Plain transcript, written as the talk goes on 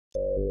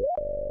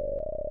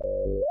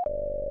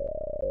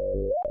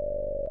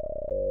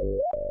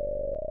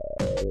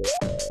Are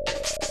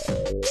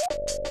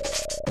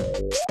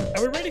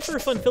we ready for a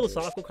fun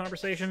philosophical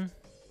conversation?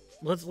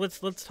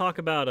 Let's talk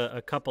about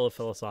a couple of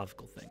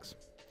philosophical things.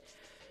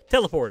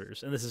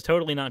 Teleporters, and this is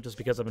totally not just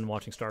because I've been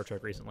watching Star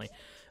Trek recently.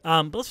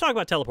 But let's talk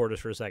about teleporters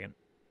for a second.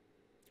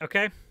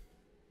 Okay?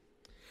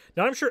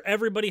 Now, I'm sure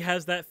everybody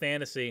has that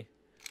fantasy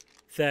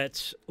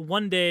that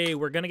one day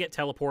we're going to get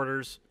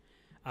teleporters,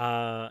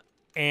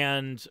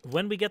 and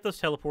when we get those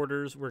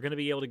teleporters, we're going to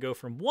be able to go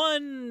from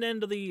one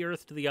end of the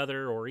Earth to the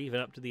other, or even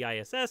up to the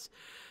ISS,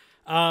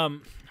 or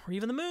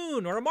even the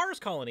moon, or a Mars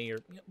colony, or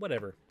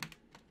whatever.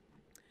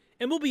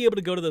 And we'll be able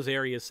to go to those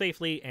areas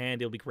safely, and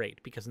it'll be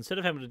great, because instead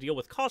of having to deal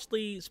with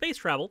costly space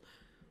travel,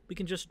 we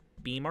can just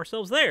beam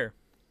ourselves there.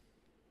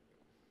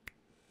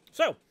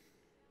 So,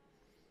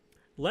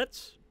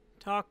 let's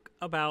talk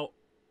about,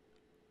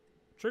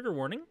 trigger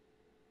warning,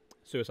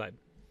 suicide.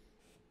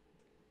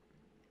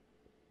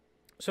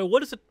 So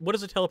what is a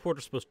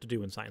teleporter supposed to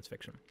do in science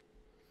fiction?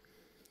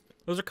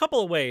 There's a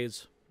couple of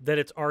ways that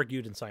it's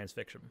argued in science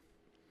fiction.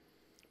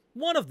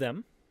 One of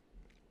them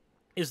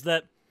is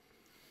that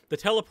the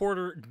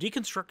teleporter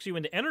deconstructs you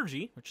into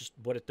energy, which is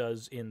what it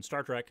does in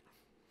Star Trek,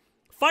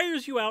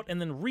 fires you out,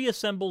 and then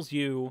reassembles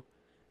you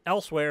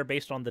elsewhere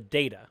based on the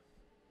data.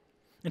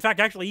 In fact,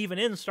 actually, even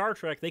in Star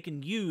Trek, they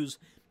can use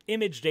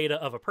image data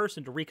of a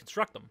person to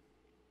reconstruct them.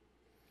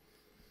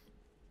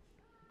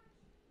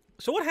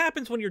 So what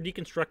happens when you're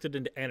deconstructed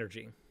into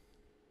energy?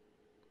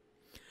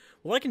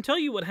 Well, I can tell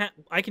you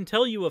I can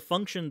tell you a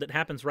function that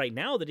happens right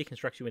now that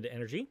deconstructs you into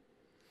energy.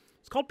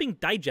 It's called being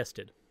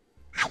digested.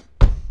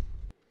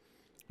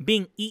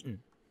 Being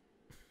eaten.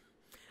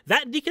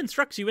 That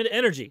deconstructs you into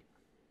energy.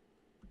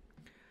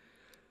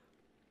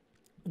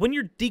 When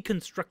you're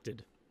deconstructed,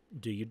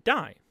 do you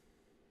die?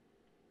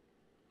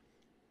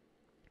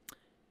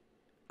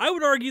 I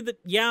would argue that,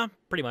 yeah,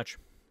 pretty much.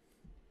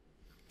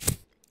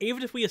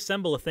 Even if we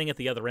assemble a thing at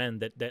the other end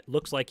that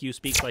looks like you,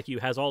 speaks like you,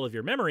 has all of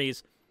your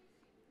memories,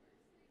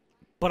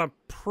 but I'm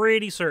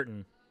pretty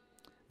certain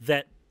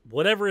that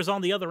whatever is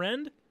on the other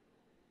end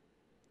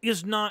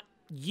is not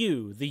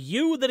you. The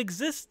you that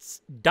exists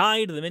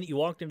died the minute you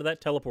walked into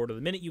that teleporter, the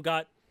minute you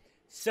got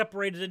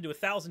separated into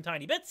 1,000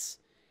 tiny bits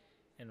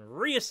and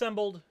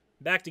reassembled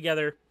back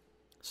together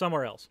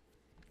somewhere else.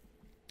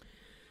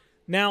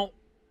 Now,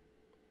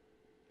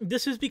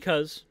 this is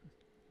because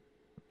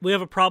we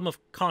have a problem of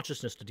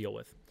consciousness to deal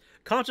with.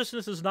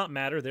 Consciousness does not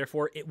matter,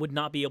 therefore it would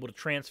not be able to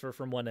transfer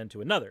from one end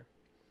to another.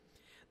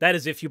 That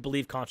is if you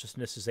believe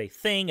consciousness is a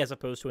thing as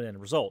opposed to an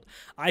end result.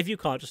 I view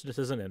consciousness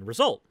as an end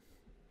result.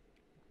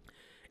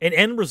 An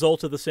end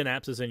result of the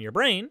synapses in your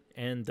brain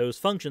and those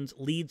functions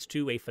leads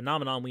to a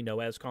phenomenon we know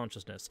as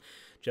consciousness.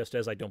 Just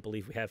as I don't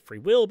believe we have free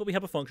will, but we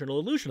have a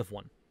functional illusion of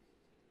one.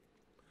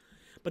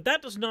 But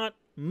that does not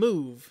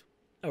move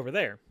over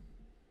there.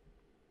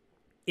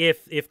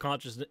 If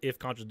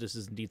consciousness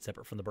is indeed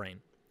separate from the brain,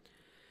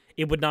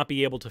 it would not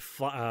be able to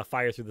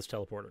fire through this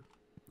teleporter.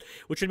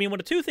 Which would mean one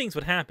of two things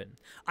would happen.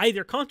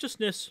 Either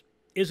consciousness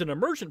is an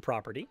emergent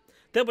property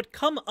that would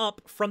come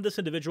up from this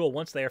individual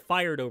once they are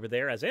fired over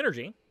there as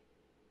energy,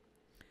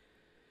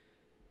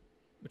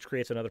 which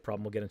creates another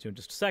problem we'll get into in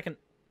just a second,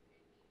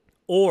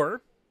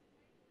 or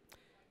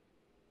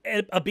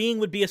a being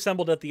would be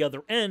assembled at the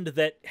other end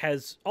that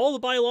has all the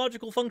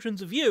biological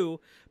functions of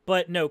you,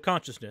 but no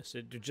consciousness.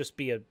 It'd just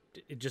be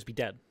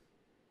dead.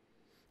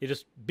 It'd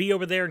just be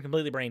over there and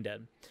completely brain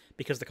dead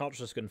because the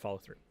consciousness couldn't follow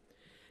through.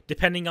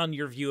 Depending on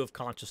your view of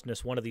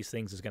consciousness, one of these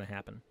things is going to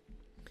happen.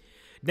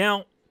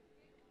 Now,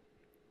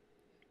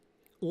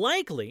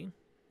 likely,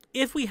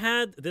 if we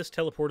had this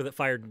teleporter that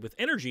fired with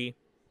energy,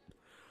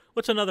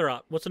 what's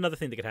another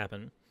thing that could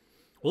happen?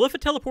 Well, if a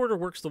teleporter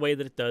works the way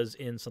that it does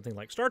in something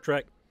like Star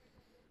Trek,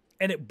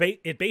 and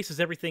it bases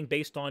everything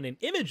based on an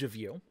image of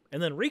you,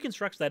 and then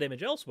reconstructs that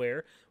image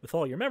elsewhere with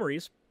all your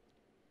memories,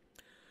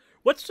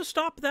 what's to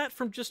stop that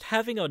from just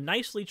having a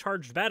nicely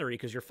charged battery,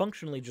 because you're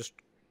functionally just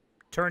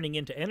turning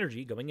into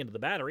energy, going into the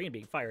battery, and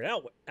being fired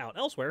out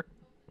elsewhere?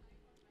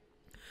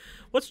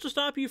 What's to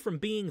stop you from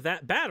being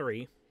that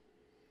battery,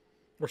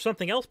 or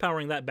something else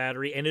powering that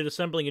battery, and it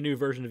assembling a new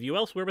version of you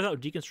elsewhere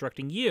without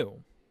deconstructing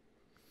you?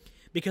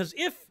 Because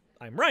if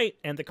I'm right,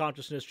 and the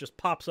consciousness just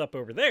pops up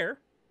over there,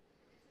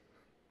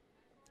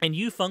 and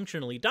you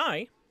functionally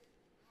die,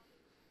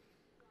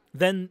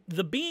 then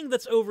the being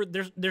that's over...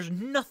 There's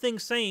nothing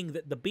saying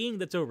that the being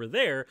that's over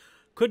there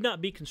could not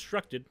be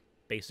constructed,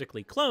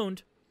 basically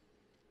cloned.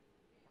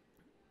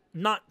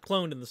 Not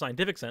cloned in the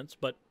scientific sense,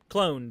 but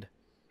cloned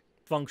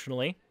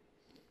functionally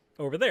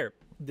over there.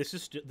 This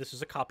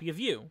is a copy of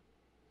you.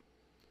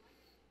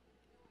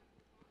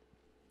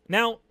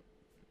 Now,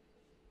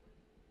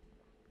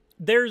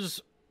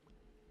 there's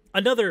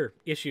another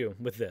issue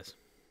with this.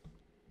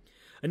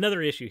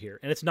 Another issue here,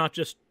 and it's not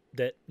just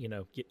that,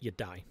 you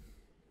die.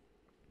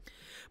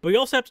 But we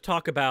also have to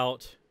talk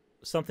about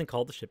something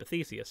called the ship of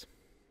Theseus.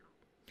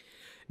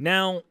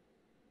 Now,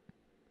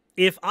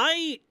 if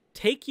I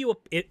take you...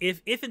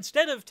 If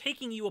instead of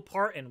taking you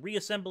apart and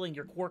reassembling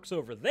your quarks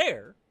over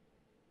there,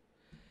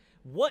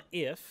 what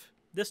if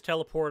this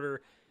teleporter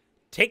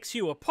takes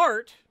you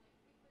apart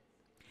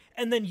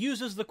and then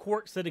uses the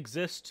quarks that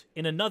exist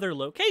in another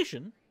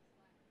location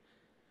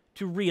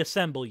to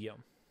reassemble you.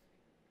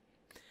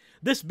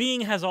 This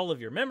being has all of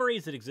your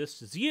memories, it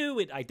exists as you,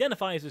 it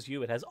identifies as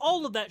you, it has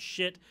all of that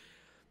shit.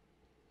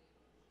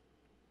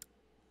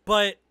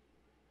 But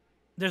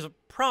there's a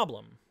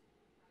problem.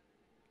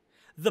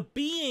 The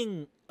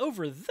being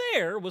over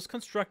there was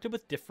constructed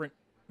with different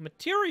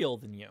material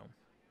than you.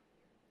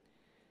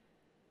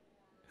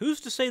 Who's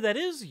to say that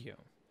is you?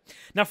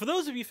 Now, for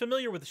those of you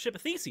familiar with the ship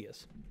of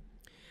Theseus,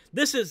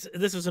 this is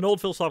an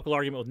old philosophical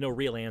argument with no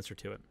real answer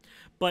to it.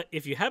 But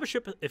if you have a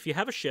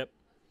ship,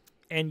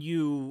 and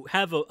you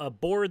have a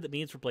board that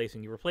needs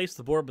replacing, you replace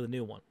the board with a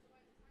new one.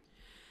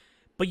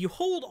 But you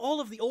hold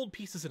all of the old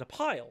pieces in a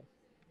pile,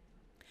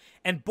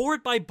 and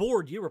board by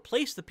board, you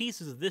replace the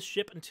pieces of this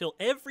ship until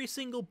every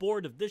single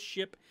board of this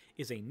ship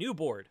is a new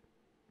board.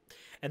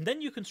 And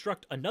then you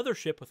construct another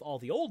ship with all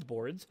the old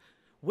boards.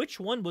 Which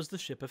one was the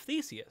ship of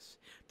Theseus?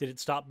 Did it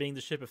stop being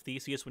the ship of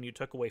Theseus when you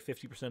took away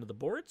 50% of the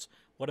boards?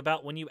 What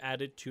about when you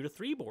added 2 to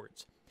 3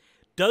 boards?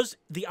 Does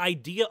the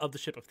idea of the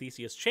ship of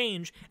Theseus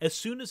change as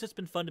soon as it's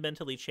been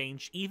fundamentally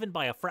changed, even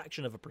by a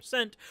fraction of a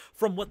percent,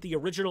 from what the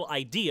original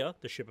idea,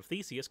 the ship of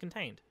Theseus,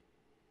 contained?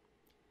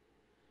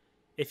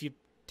 If you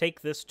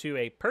take this to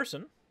a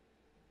person,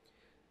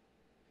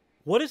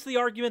 what is the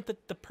argument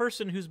that the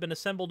person who's been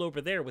assembled over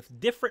there with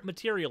different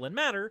material and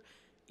matter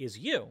is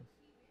you?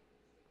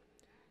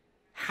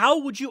 How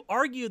would you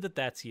argue that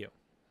that's you?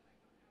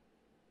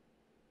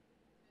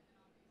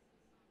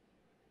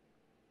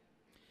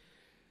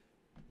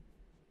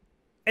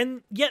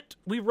 And yet,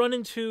 we run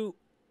into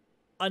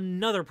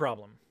another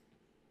problem.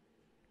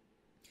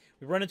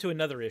 We run into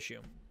another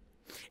issue.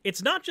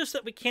 It's not just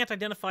that we can't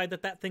identify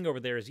that that thing over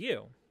there is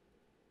you.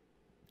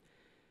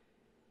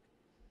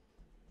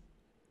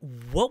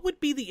 What would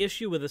be the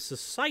issue with a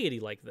society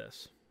like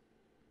this?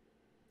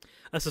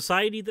 A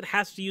society that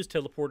has to use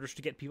teleporters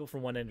to get people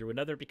from one end to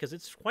another because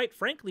it's, quite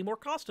frankly, more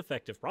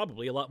cost-effective,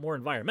 probably a lot more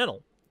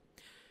environmental.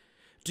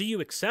 Do you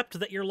accept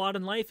that your lot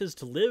in life is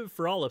to live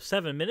for all of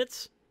 7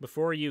 minutes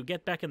before you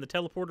get back in the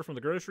teleporter from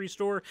the grocery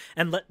store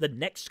and let the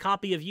next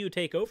copy of you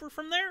take over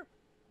from there?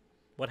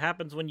 What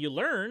happens when you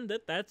learn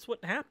that that's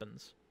what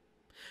happens?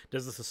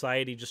 Does the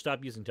society just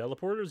stop using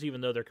teleporters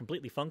even though they're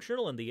completely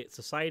functional and the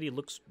society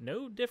looks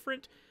no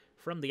different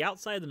from the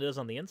outside than it does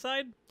on the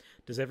inside?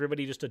 Does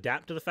everybody just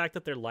adapt to the fact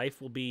that their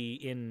life will be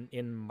in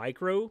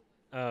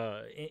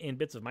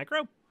bits of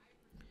micro?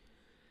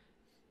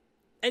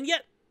 And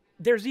yet,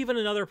 there's even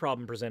another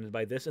problem presented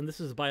by this, and this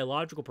is a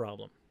biological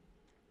problem.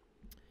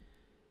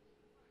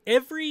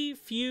 Every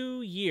few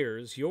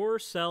years, your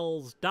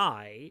cells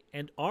die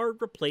and are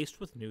replaced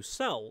with new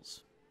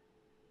cells.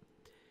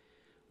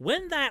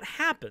 When that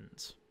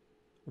happens,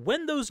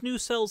 when those new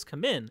cells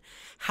come in,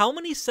 how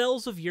many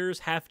cells of yours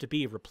have to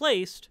be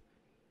replaced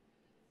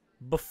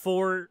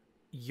before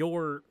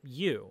you're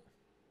you?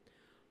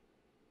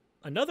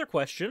 Another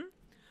question,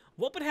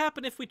 what would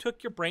happen if we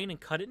took your brain and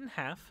cut it in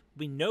half?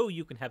 We know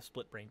you can have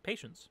split brain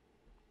patients.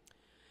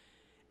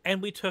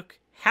 And we took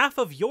half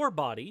of your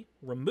body,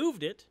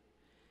 removed it,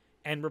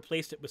 and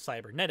replaced it with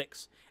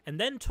cybernetics, and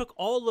then took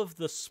all of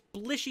the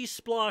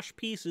splishy-splosh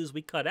pieces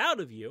we cut out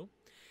of you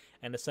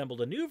and assembled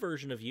a new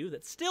version of you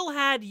that still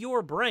had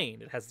your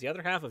brain. It has the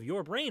other half of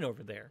your brain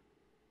over there.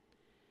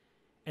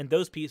 And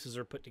those pieces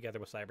are put together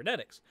with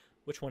cybernetics.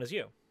 Which one is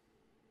you?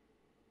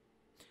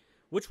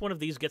 Which one of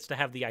these gets to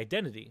have the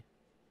identity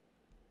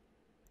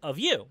of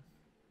you?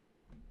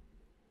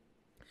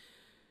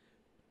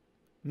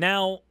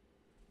 Now,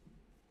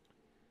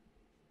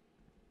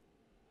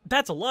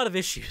 that's a lot of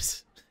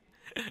issues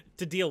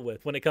to deal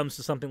with when it comes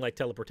to something like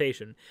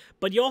teleportation.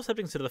 But you also have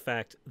to consider the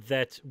fact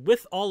that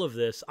with all of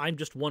this, I'm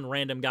just one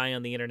random guy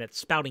on the internet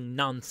spouting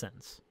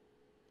nonsense.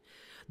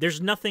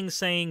 There's nothing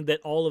saying that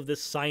all of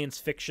this science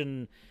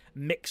fiction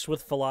mixed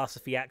with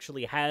philosophy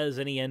actually has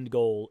any end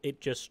goal.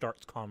 It just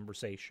starts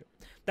conversation.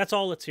 That's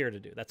all it's here to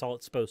do. That's all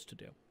it's supposed to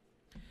do.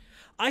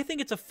 I think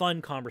it's a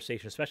fun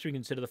conversation, especially when you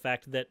consider the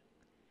fact that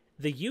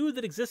the you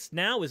that exists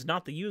now is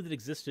not the you that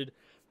existed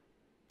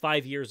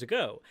 5 years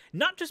ago.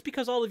 Not just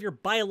because all of your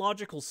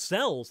biological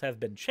cells have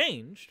been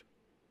changed,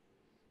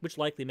 which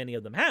likely many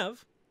of them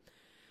have,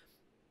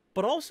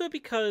 but also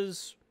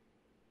because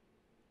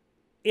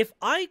if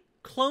I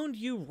cloned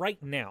you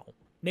right now,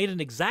 made an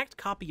exact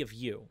copy of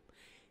you,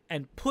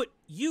 and put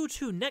you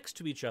two next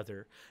to each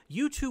other,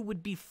 you two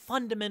would be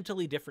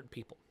fundamentally different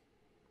people.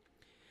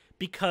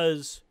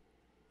 Because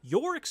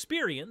your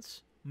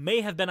experience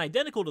may have been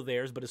identical to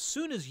theirs, but as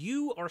soon as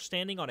you are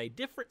standing on a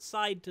different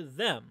side to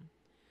them,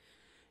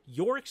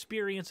 your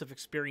experience of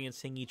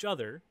experiencing each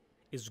other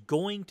is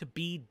going to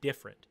be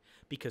different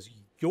because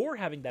you're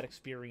having that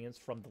experience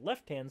from the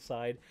left-hand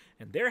side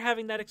and they're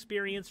having that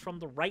experience from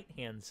the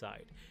right-hand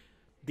side.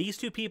 These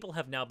two people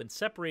have now been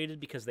separated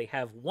because they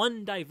have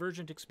one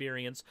divergent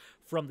experience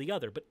from the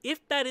other. But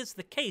if that is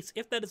the case,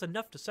 if that is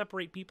enough to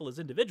separate people as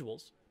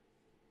individuals,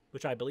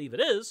 which I believe it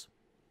is,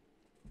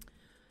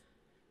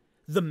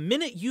 the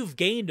minute you've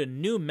gained a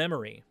new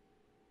memory,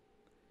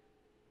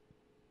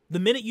 the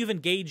minute you've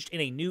engaged in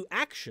a new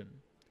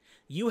action,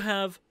 you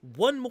have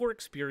one more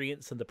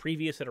experience than the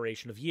previous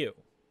iteration of you.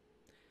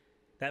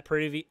 That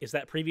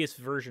previous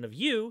version of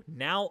you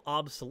now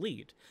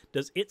obsolete?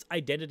 Does its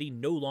identity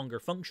no longer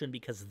function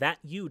because that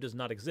you does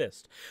not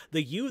exist?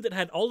 The you that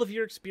had all of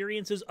your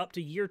experiences up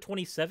to year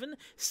 27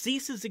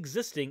 ceases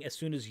existing as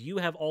soon as you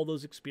have all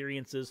those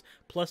experiences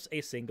plus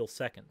a single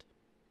second.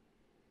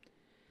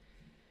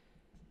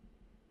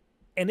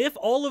 And if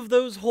all of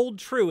those hold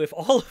true, if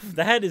all of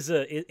that is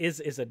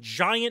a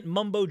giant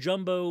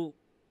mumbo-jumbo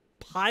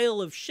pile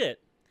of shit,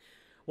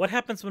 what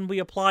happens when we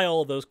apply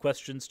all of those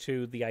questions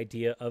to the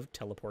idea of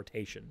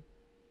teleportation?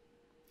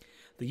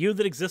 The you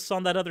that exists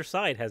on that other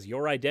side has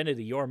your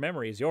identity, your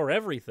memories, your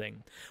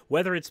everything.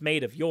 Whether it's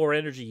made of your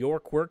energy, your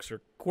quirks,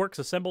 or quirks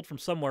assembled from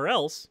somewhere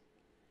else,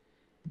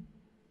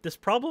 this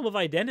problem of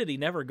identity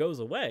never goes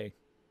away.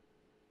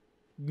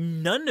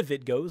 None of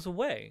it goes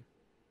away.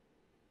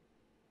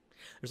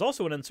 There's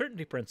also an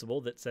uncertainty principle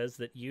that says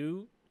that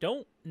you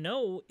don't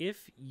know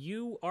if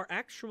you are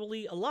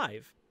actually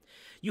alive.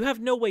 You have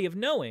no way of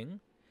knowing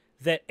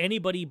that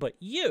anybody but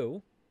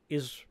you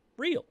is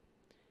real.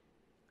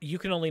 You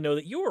can only know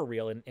that you're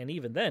real, and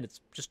even then,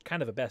 it's just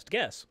kind of a best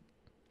guess.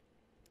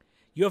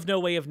 You have no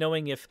way of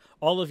knowing if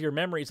all of your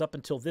memories up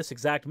until this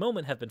exact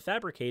moment have been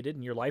fabricated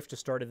and your life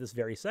just started this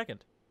very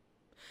second.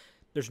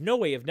 There's no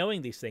way of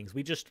knowing these things.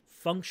 We just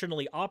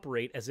functionally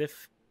operate as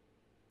if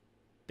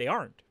they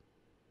aren't.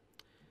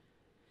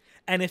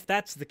 And if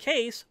that's the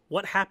case,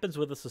 what happens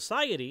with a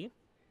society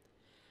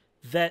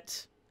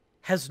that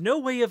has no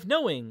way of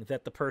knowing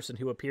that the person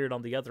who appeared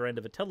on the other end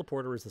of a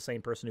teleporter is the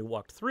same person who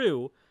walked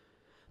through,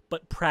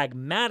 but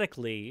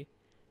pragmatically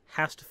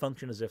has to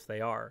function as if they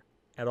are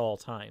at all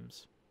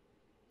times?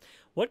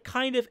 What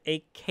kind of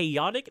a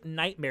chaotic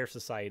nightmare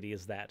society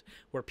is that,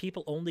 where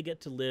people only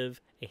get to live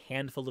a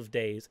handful of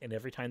days and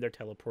every time they're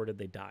teleported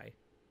they die?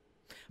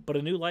 But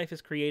a new life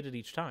is created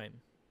each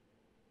time.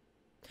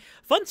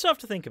 Fun stuff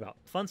to think about.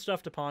 Fun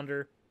stuff to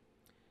ponder.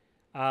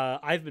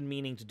 I've been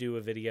meaning to do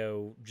a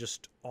video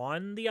just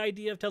on the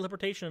idea of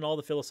teleportation and all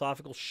the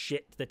philosophical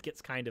shit that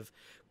gets kind of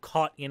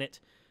caught in it,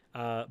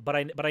 but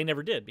I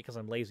never did because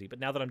I'm lazy. But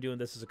now that I'm doing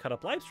this as a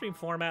cut-up live stream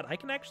format, I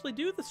can actually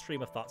do the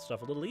stream of thought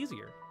stuff a little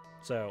easier.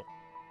 So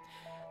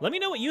let me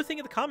know what you think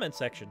in the comments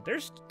section.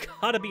 There's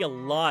gotta be a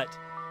lot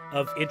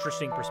of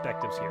interesting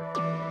perspectives here.